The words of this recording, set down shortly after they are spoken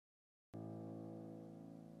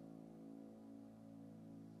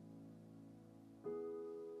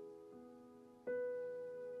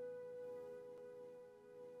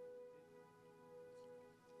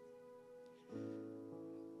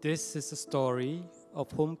This is a story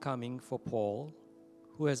of homecoming for Paul,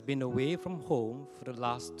 who has been away from home for the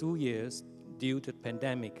last 2 years due to the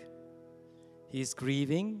pandemic. He is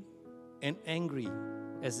grieving and angry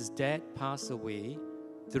as his dad passed away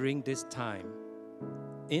during this time.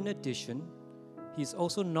 In addition, he is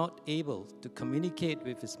also not able to communicate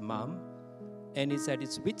with his mom and is at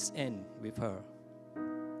his wit's end with her.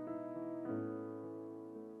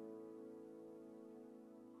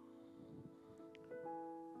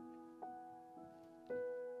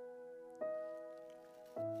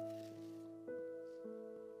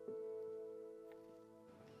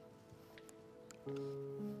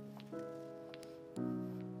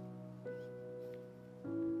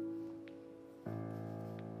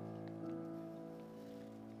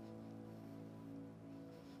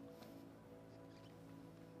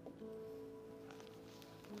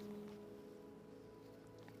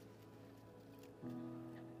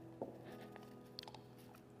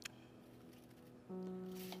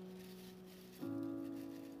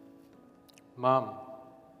 Mom,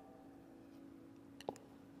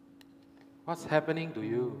 what's happening to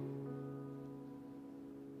you?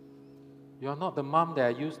 You're not the mom that I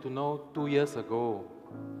used to know 2 years ago.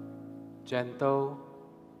 Gentle,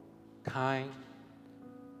 kind,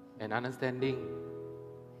 and understanding.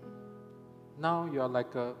 Now you're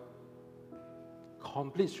like a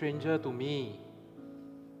complete stranger to me.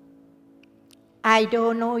 I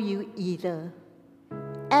don't know you either.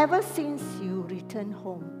 Ever since you returned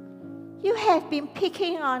home, you have been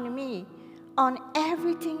picking on me on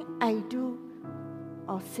everything I do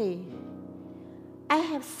or say. I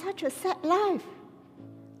have such a sad life.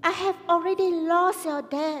 I have already lost your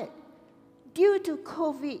dad due to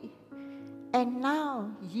COVID. And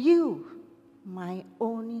now you, my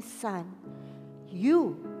only son,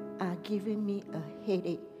 you are giving me a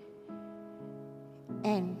headache.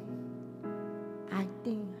 And I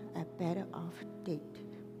think I'm better off dead.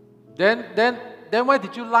 Then why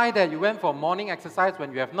did you lie that you went for morning exercise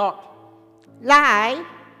when you have not? Lie?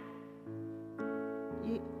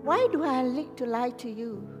 Why do I need to lie to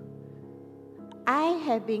you? I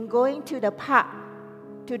have been going to the park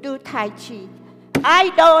to do Tai Chi. I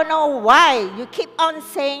don't know why you keep on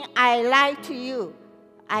saying I lie to you.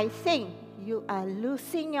 I think you are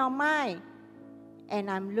losing your mind, and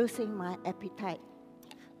I'm losing my appetite.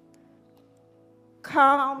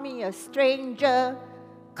 Call me a stranger.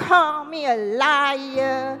 Call me a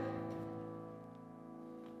liar.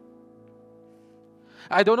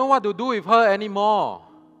 I don't know what to do with her anymore.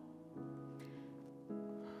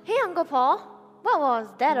 Hey, Uncle Paul, what was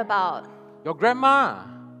that about? Your grandma,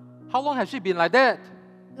 how long has she been like that?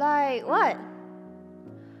 Like what?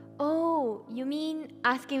 Oh, you mean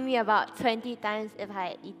asking me about 20 times if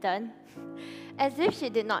I had eaten? As if she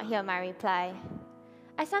did not hear my reply.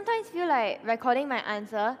 I sometimes feel like recording my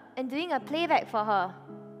answer and doing a playback for her.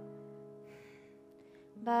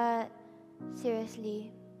 But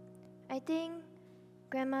seriously, I think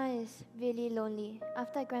Grandma is really lonely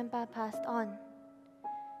after Grandpa passed on.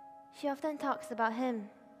 She often talks about him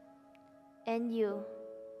and you.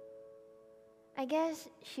 I guess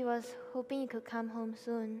she was hoping you could come home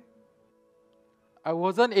soon. I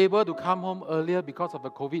wasn't able to come home earlier because of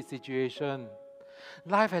the COVID situation.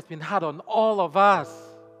 Life has been hard on all of us.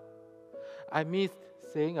 I missed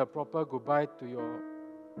saying a proper goodbye to your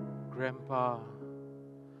grandpa.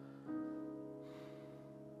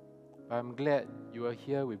 I'm glad you are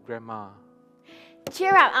here with Grandma.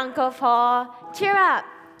 Cheer up, Uncle Paul. Cheer up.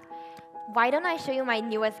 Why don't I show you my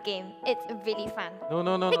newest game? It's really fun.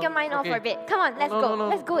 No. Take your mind off for a bit. Come on, let's go.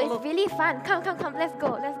 Let's go. It's really fun. Come. Let's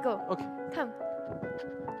go. Okay. Come.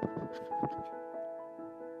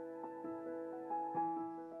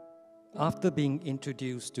 After being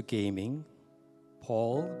introduced to gaming,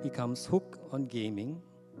 Paul becomes hooked on gaming,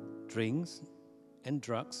 drinks, and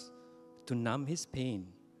drugs to numb his pain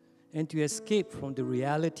and to escape from the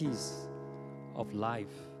realities of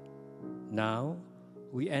life. Now,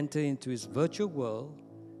 we enter into his virtual world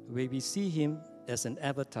where we see him as an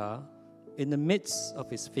avatar in the midst of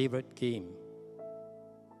his favorite game.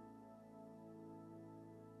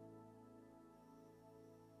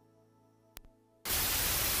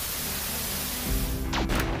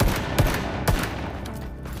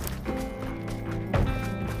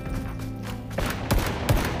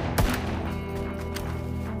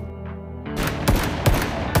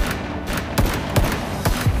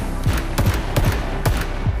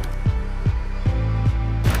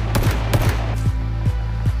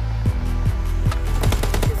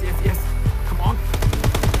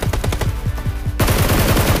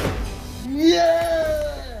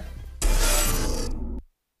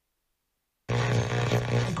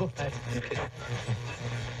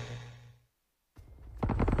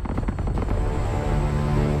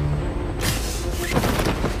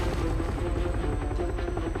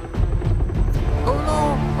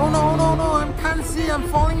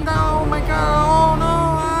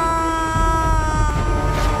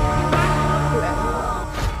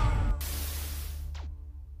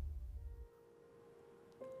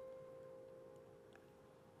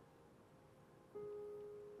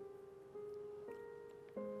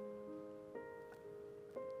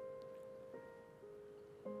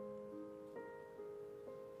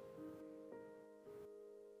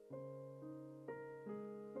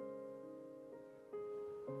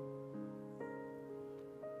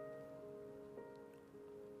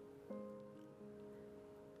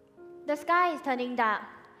 The sky is turning dark.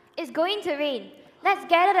 It's going to rain. Let's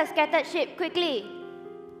gather the scattered sheep quickly.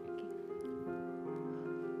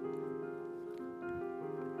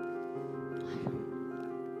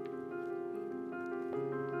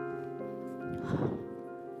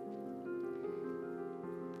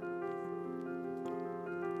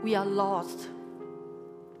 We are lost.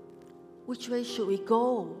 Which way should we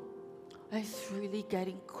go? It's really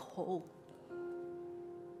getting cold.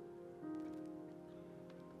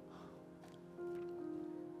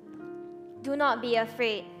 Do not be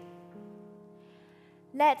afraid.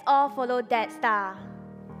 Let's all follow that star.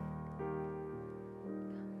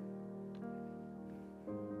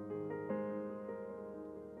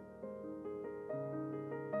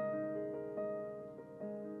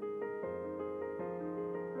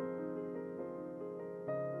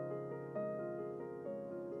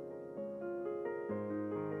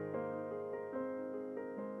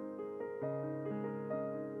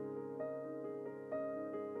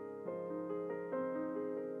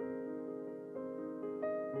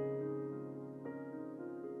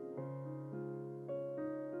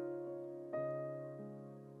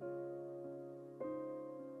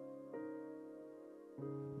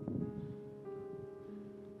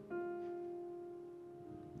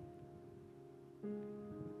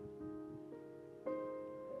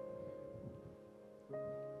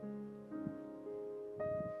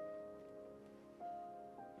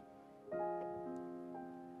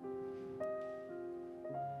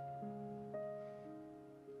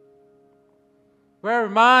 Where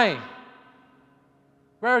am I?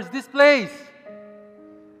 Where is this place?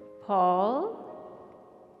 Paul?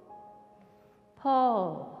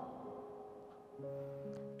 Paul,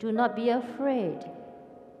 do not be afraid.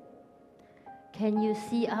 Can you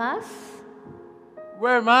see us?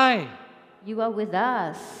 Where am I? You are with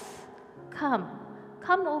us. Come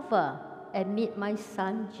over and meet my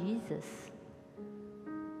son Jesus.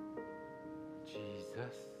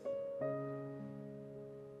 Jesus.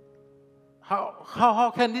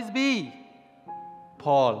 How can this be?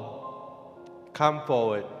 Paul, come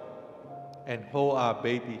forward and hold our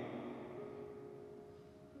baby.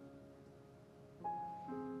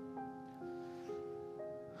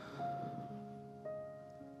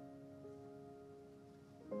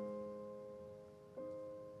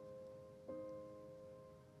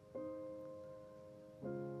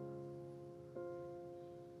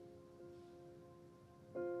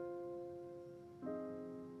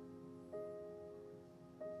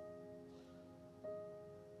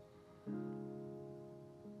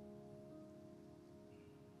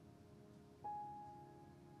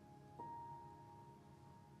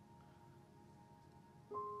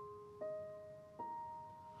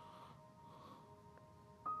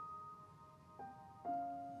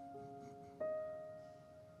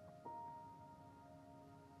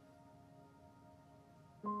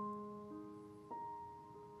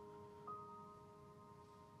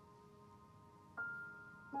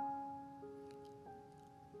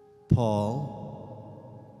 Paul,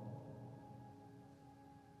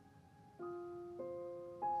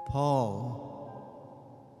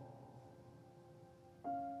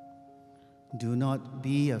 do not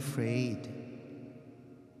be afraid.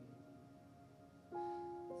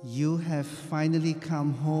 You have finally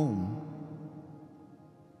come home.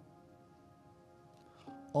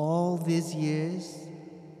 All these years,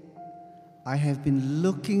 I have been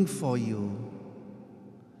looking for you,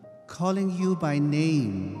 calling you by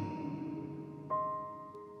name,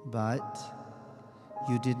 but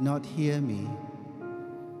you did not hear me.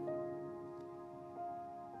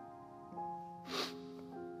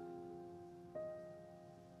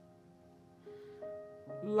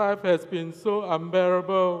 Life has been so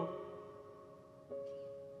unbearable.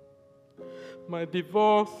 My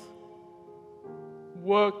divorce,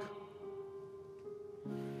 work,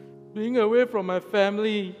 being away from my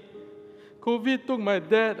family. COVID took my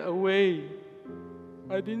dad away.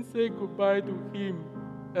 I didn't say goodbye to him.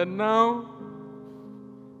 And now,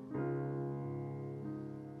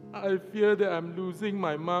 I fear that I'm losing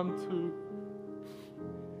my mom too.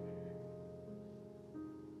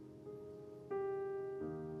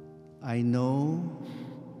 I know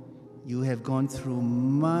you have gone through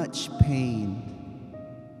much pain.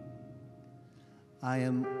 I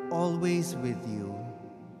am always with you,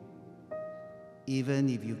 even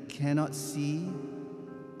if you cannot see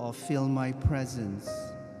or feel my presence.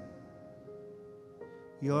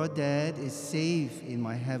 Your dad is safe in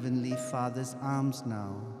my Heavenly Father's arms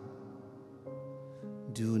now.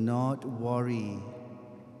 Do not worry.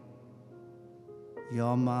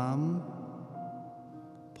 Your mom,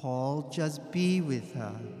 Paul, just be with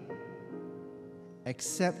her.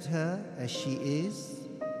 Accept her as she is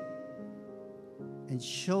and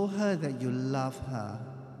show her that you love her.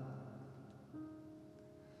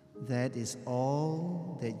 That is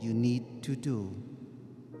all that you need to do.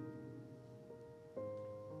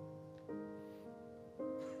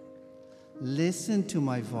 Listen to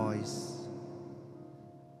my voice,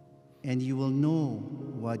 and you will know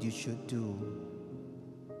what you should do.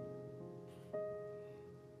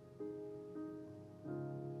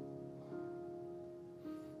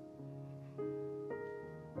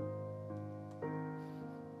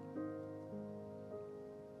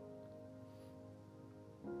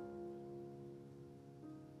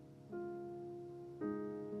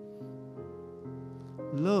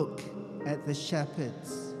 Look at the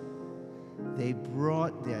shepherds. They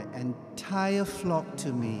brought their entire flock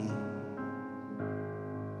to me.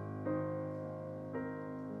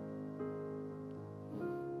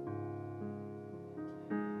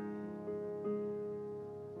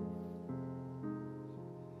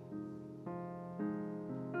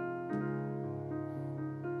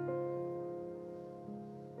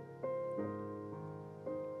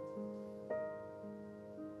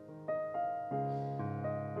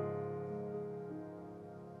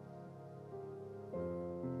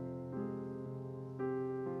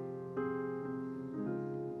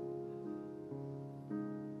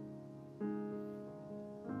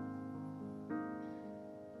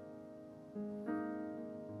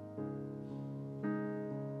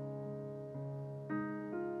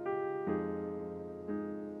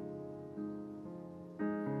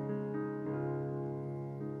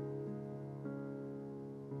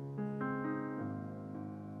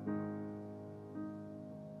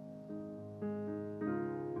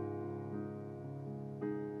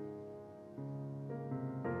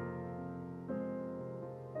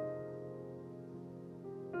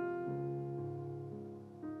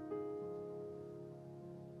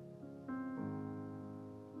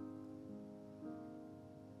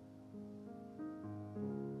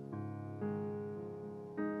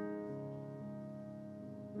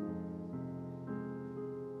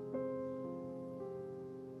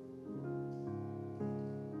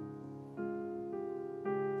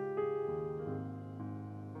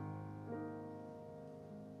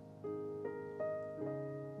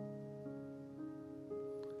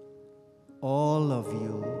 All of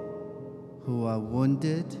you who are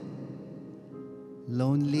wounded,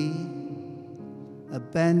 lonely,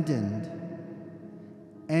 abandoned,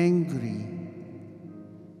 angry,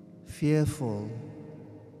 fearful,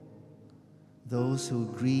 those who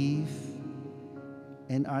grieve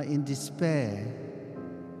and are in despair,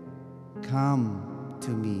 come to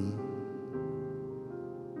me.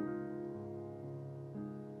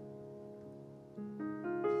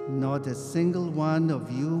 Not a single one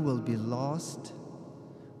of you will be lost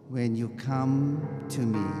when you come to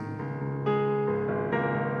me.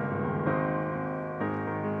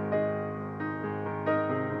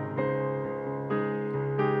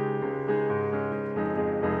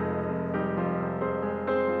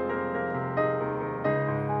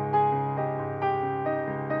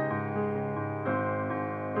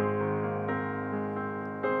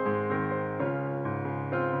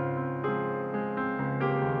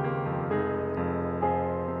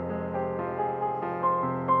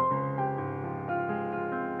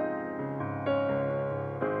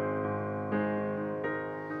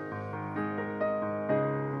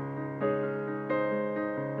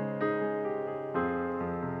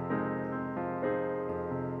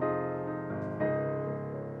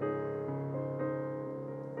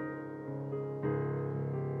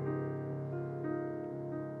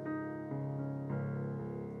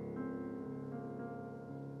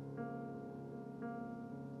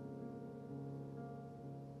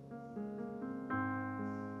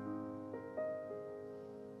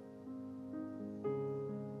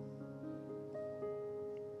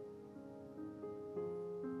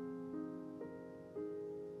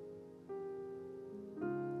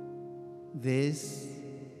 This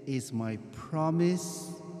is my promise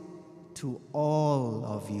to all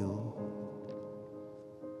of you.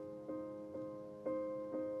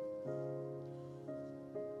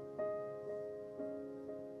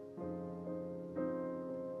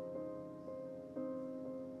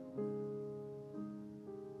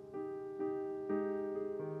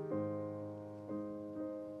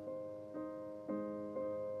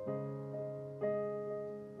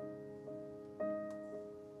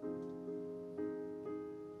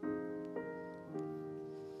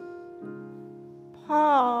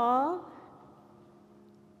 Paul,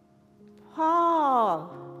 Paul,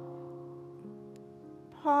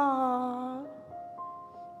 Paul.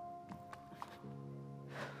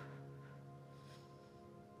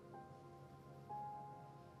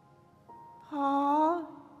 Paul.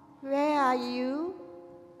 are you?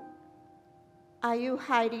 Are you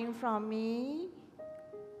hiding from me?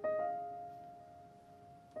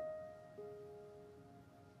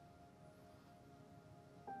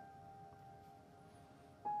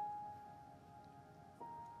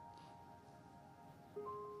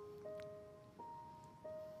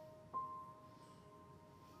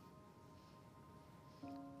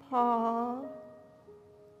 Paul,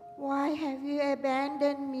 why have you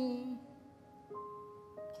abandoned me?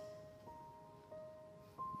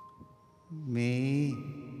 May,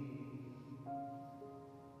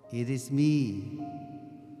 it is me,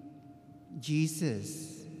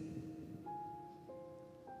 Jesus.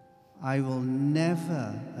 I will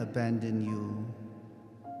never abandon you.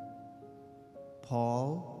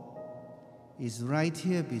 Paul is right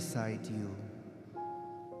here beside you.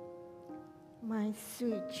 My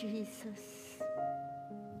sweet Jesus.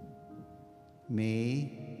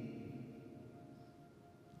 May,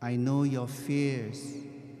 I know your fears,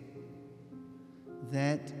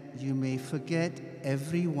 that you may forget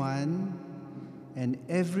everyone and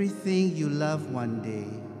everything you love one day.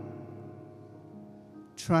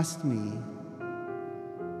 Trust me,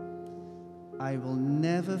 I will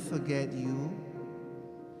never forget you,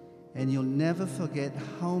 and you'll never forget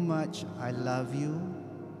how much I love you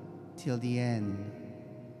till the end.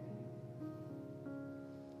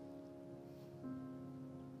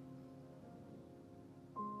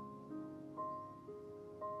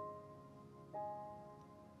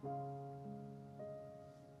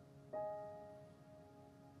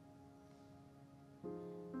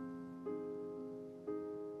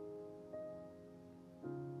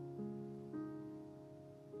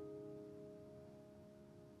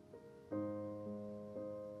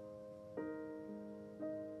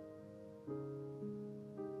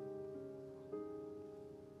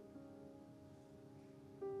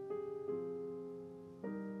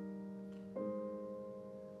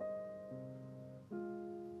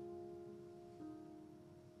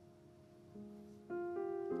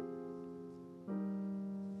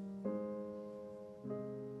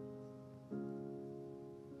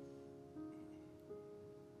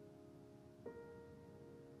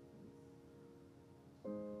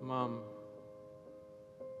 Mom,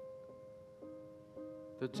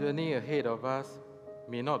 the journey ahead of us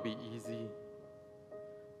may not be easy,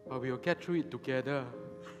 but we'll get through it together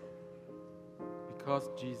because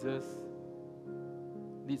Jesus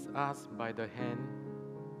leads us by the hand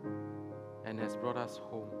and has brought us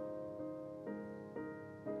home.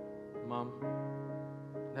 Mom,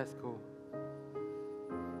 let's go.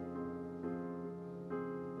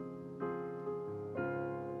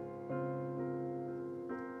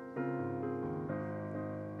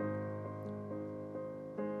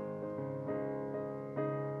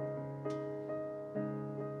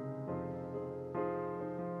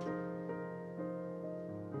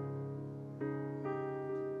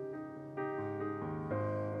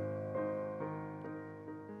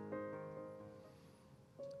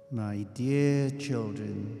 My dear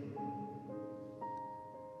children,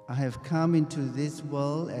 I have come into this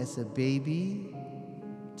world as a baby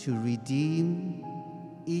to redeem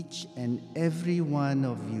each and every one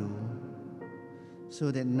of you,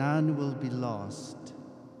 so that none will be lost.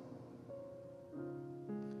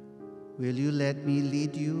 Will you let me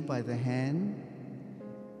lead you by the hand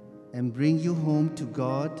and bring you home to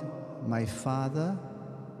God, my Father,